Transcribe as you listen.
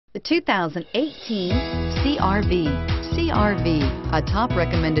The 2018 CR-V. CR-V, a top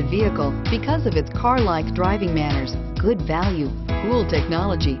recommended vehicle because of its car-like driving manners, good value, cool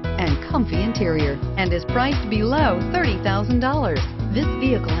technology, and comfy interior, and is priced below $30,000. This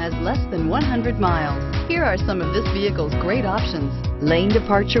vehicle has less than 100 miles. Here are some of this vehicle's great options: lane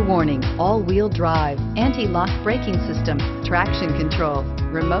departure warning, all-wheel drive, anti-lock braking system, traction control,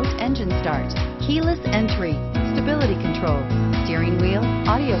 remote engine start, keyless entry, stability control, steering wheel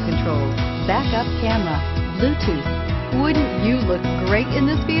audio controls, backup camera, Bluetooth. Wouldn't you look great in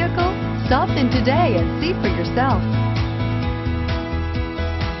this vehicle? Stop in today and see for yourself.